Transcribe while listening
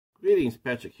Greetings,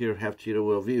 Patrick here, Half Cheetah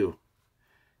Will View.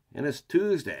 And it's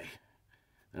Tuesday.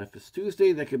 And if it's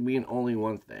Tuesday, that could mean only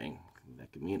one thing.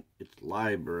 That could mean it's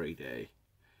Library Day.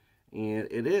 And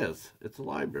it is. It's a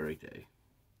Library Day.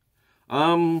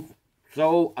 Thought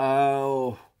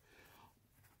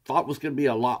was going to be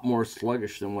a lot more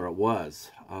sluggish than what it was.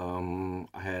 I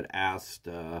had asked,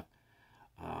 I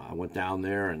went down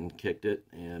there and kicked it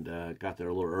and got there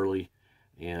a little early.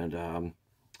 And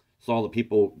saw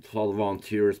the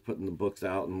volunteers putting the books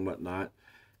out and whatnot.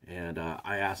 And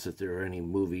I asked if there were any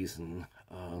movies, and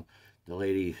the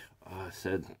lady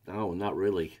said, no, not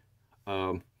really.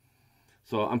 So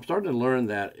I'm starting to learn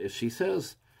that if she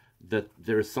says that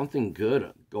there's something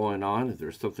good going on, if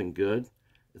there's something good,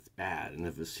 it's bad. And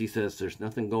if she says there's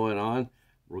nothing going on,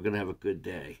 we're going to have a good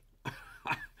day.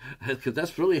 Because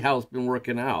that's really how it's been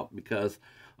working out. Because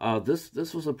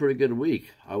this was a pretty good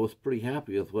week. I was pretty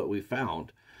happy with what we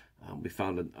found. We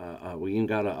even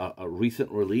got a recent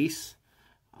release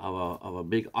of a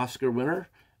big Oscar winner,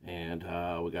 and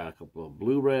we got a couple of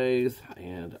Blu-rays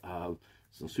and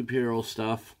some superhero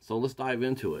stuff. So let's dive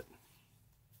into it.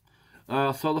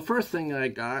 So the first thing I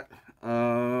got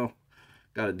a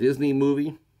Disney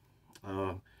movie,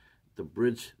 The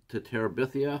Bridge to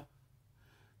Terabithia.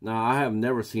 Now, I have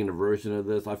never seen a version of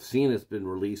this. I've seen it's been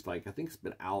released, I think it's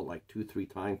been out 2-3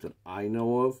 times that I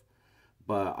know of.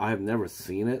 But I have never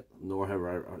seen it, nor have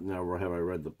I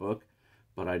read the book.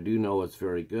 But I do know it's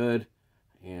very good,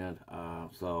 and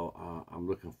so I'm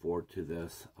looking forward to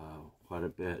this quite a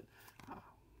bit.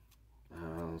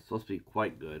 It's supposed to be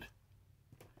quite good.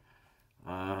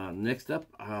 Next up,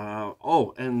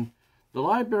 and the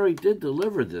library did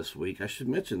deliver this week. I should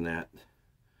mention that.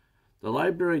 The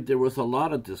library, there was a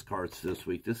lot of discards this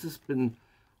week. This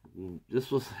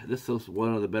was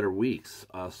one of the better weeks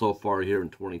so far here in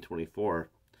 2024.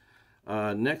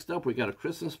 Next up, we got a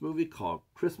Christmas movie called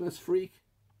Christmas Freak.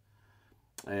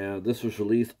 And this was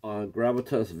released on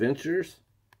Gravitas Ventures.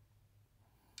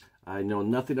 I know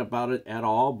nothing about it at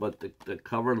all, but the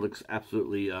cover looks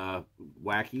absolutely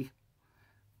wacky.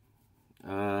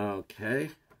 Okay.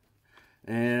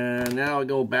 And now I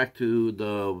go back to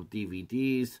the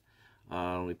DVDs.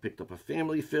 We picked up a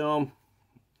family film.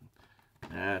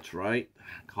 That's right,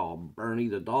 called Bernie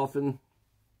the Dolphin.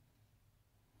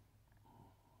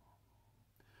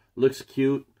 Looks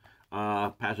cute.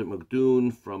 Patrick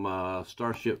McDoon from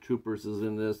Starship Troopers is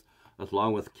in this,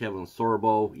 along with Kevin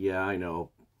Sorbo. Yeah, I know.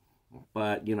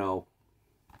 But, you know,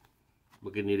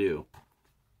 what can you do?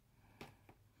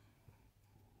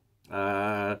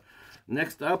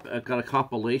 Next up, I've got a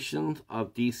compilation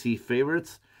of DC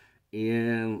favorites.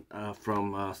 And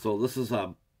so this is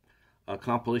a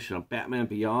compilation of Batman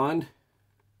Beyond,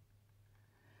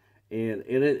 and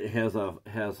in it has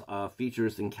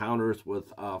features encounters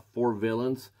with 4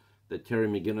 villains that Terry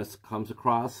McGinnis comes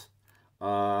across.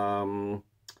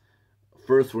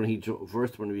 First when he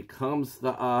becomes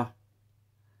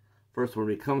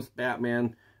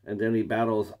Batman, and then he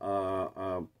battles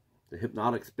the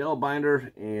hypnotic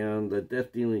spellbinder and the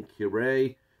death dealing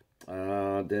Curé.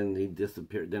 Then he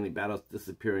battles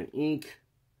disappearing ink.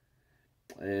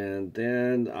 And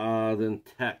then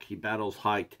Tech. He battles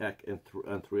High Tech and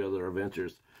 3 other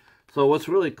adventures. So what's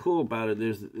really cool about it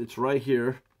is it's right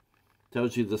here.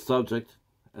 Tells you the subject,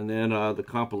 and then the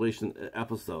compilation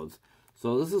episodes.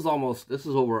 So this is over it's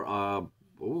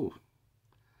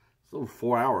over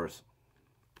 4 hours.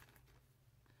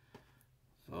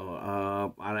 So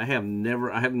I have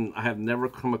never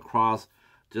come across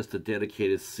just a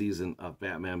dedicated season of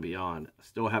Batman Beyond.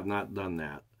 Still have not done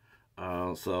that.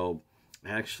 So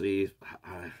actually,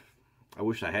 I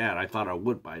wish I had. I thought I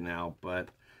would by now, but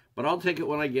I'll take it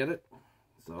when I get it.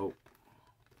 So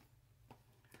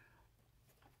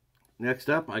next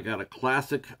up, I got a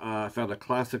classic. I found a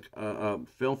classic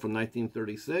film from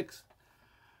 1936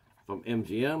 from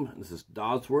MGM. This is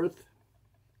Dodsworth.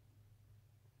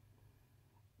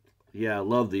 Yeah, I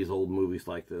love these old movies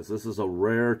like this. This is a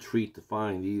rare treat to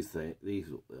find these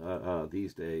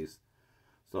days.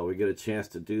 So we get a chance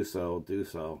to do so.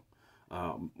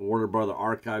 Warner Brother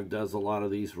Archive does a lot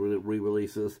of these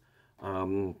re-releases.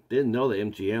 Didn't know that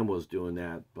MGM was doing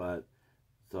that, but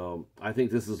so I think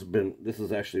this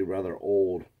is actually rather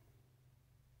old.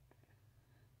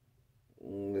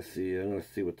 Let's see. I'm gonna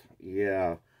see what.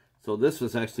 Yeah. So this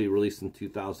was actually released in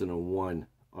 2001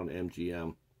 on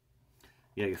MGM.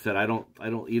 Yeah, like I said,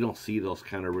 you don't see those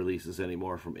kind of releases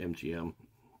anymore from MGM.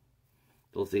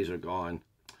 Those days are gone.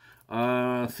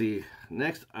 Let's see.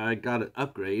 Next, I got an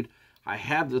upgrade. I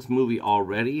have this movie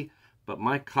already, but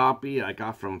my copy I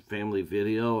got from Family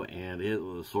Video, and it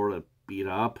was sort of beat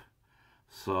up.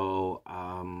 So,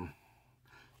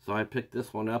 So I picked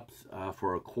this one up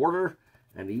for $1,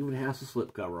 and it even has a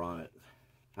slipcover on it.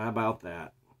 How about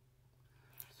that?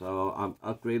 So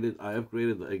I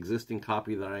upgraded the existing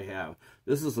copy that I have.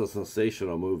 This is a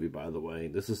sensational movie, by the way.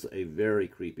 This is a very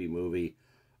creepy movie.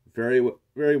 Very,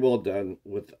 very well done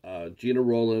with Gina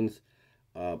Rowlands,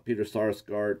 Peter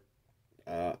Sarsgaard,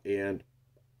 and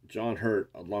John Hurt,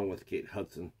 along with Kate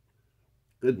Hudson.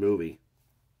 Good movie.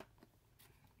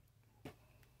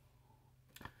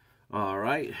 All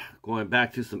right, going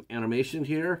back to some animation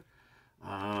here.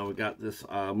 We got this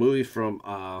movie from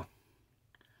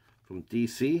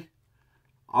DC,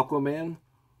 Aquaman,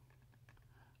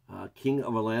 King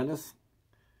of Atlantis.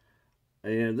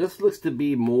 And this looks to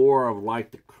be more of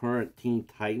like the current Teen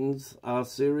Titans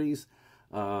series.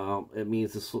 It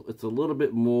means it's a little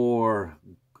bit more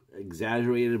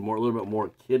exaggerated, a little bit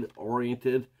more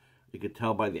kid-oriented. You could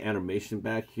tell by the animation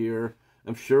back here.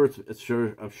 I'm sure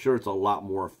it's a lot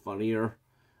more funnier.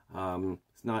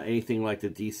 It's not anything like the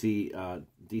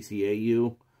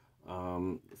DCAU.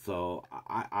 So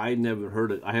I never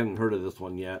heard it. I haven't heard of this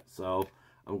one yet. So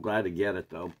I'm glad to get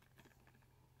it though.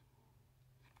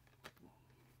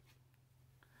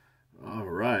 All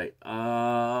right.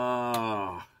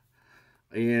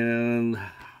 And I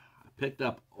picked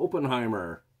up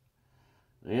Oppenheimer.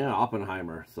 Yeah,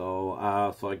 Oppenheimer.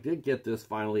 So so I did get this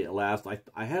finally at last.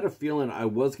 I had a feeling I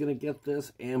was going to get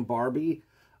this and Barbie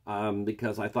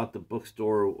because I thought the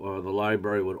bookstore or the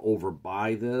library would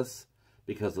overbuy this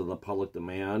because of the public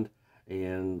demand,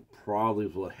 and probably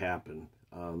was what happened.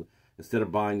 Instead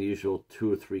of buying the usual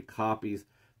 2 or 3 copies,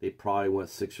 they probably went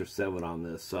 6 or 7 on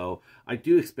this. So I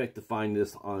do expect to find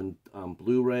this on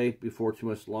Blu-ray before too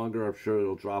much longer. I'm sure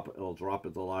it'll drop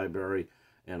at the library,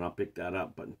 and I'll pick that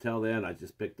up. But until then, I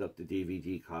just picked up the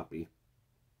DVD copy.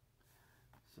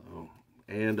 So,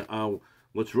 and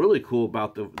what's really cool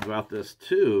about this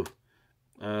too,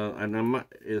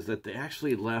 is that they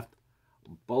actually left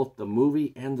both the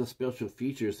movie and the special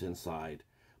features inside.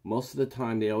 Most of the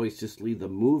time, they always just leave the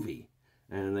movie,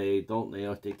 and they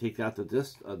take out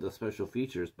the special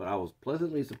features. But I was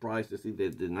pleasantly surprised to see they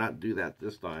did not do that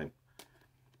this time.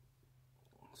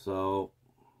 So,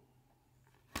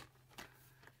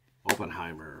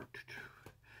 Oppenheimer.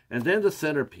 And then the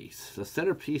centerpiece. The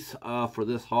centerpiece for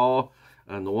this haul,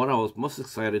 and the one I was most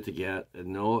excited to get, and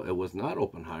no, it was not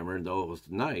Oppenheimer, though it was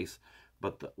nice.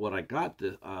 But what I got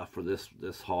for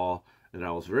this haul, and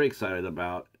I was very excited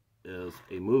about, is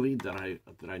a movie that I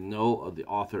know of the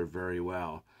author very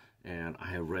well, and I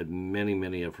have read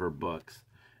many of her books,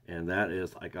 and that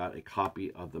is I got a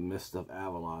copy of the Mists of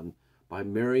Avalon by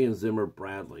Marion Zimmer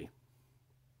Bradley.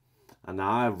 And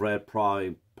now I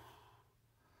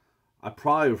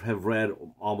probably have read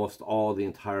almost all the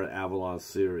entire Avalon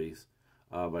series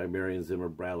by Marion Zimmer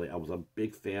Bradley. I was a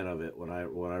big fan of it when I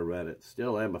read it.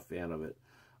 Still am a fan of it.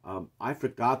 I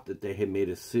forgot that they had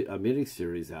made a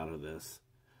mini-series out of this.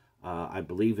 I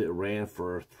believe it ran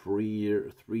for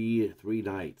three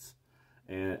nights,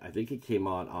 and I think it came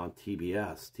on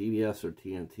TBS or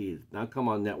TNT. It did not come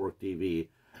on network TV.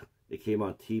 It came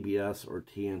on TBS or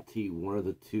TNT, one of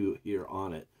the two here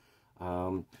on it.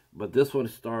 But this one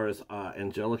stars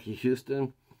Angelica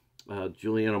Houston,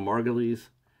 Juliana Margulies,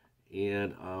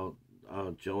 and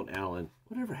Joan Allen.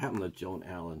 Whatever happened to Joan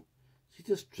Allen? She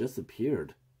just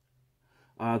disappeared.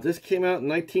 This came out in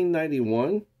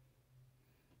 1991.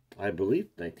 I believe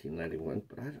 1991,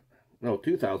 but I don't know.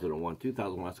 2001.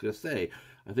 2001. I was going to say,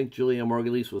 I think Juliana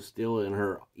Margulies was still in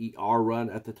her ER run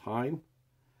at the time.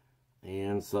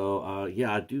 And so,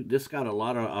 yeah, this got a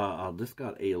lot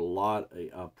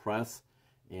of press,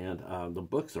 and the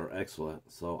books are excellent.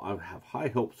 So I have high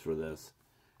hopes for this,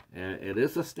 and it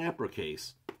is a snapper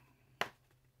case.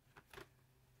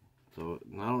 So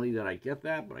not only did I get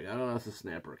that, but I got it as a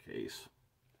snapper case.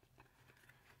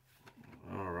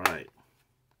 All right.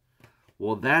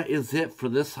 Well, that is it for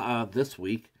this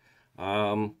week.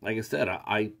 Like I said,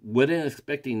 I went in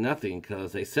expecting nothing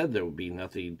because they said there would be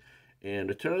nothing. And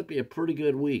it turned out to be a pretty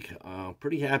good week.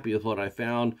 Pretty happy with what I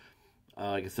found.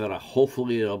 Like I said,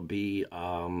 hopefully it'll be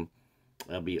Oppenheimer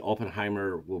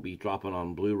will be dropping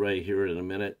on Blu-ray here in a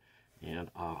minute,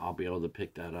 and I'll be able to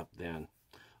pick that up then.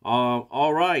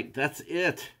 All right, that's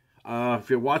it. If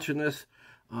you're watching this,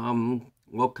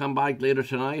 we'll come by later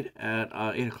tonight at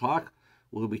 8 o'clock.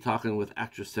 We'll be talking with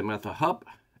actress Samantha Hupp,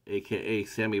 a.k.a.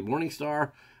 Sammy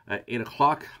Morningstar, at 8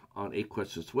 o'clock on 8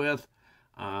 Questions With.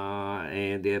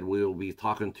 And then we'll be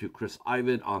talking to Chris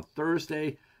Ivan on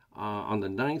Thursday on the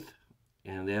 9th.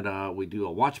 And then we do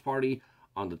a watch party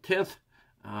on the 10th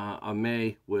of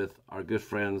May with our good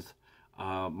friends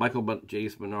Michael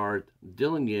James Menard,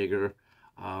 Dylan Yeager,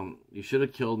 You Should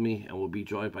Have Killed Me, and we'll be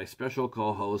joined by special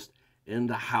co-host in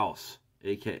the house,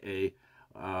 a.k.a.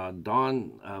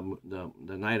 Dawn,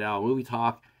 the Night Owl Movie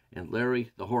Talk, and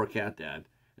Larry, the Horror Cat Dad.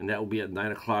 And that will be at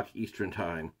 9 o'clock Eastern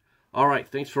Time. All right,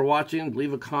 thanks for watching.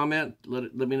 Leave a comment.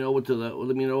 Let me know what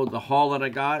the haul that I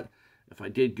got. If I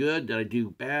did good, did I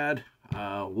do bad?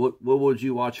 What would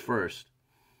you watch first?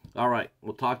 All right,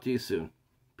 we'll talk to you soon.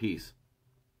 Peace.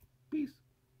 Peace.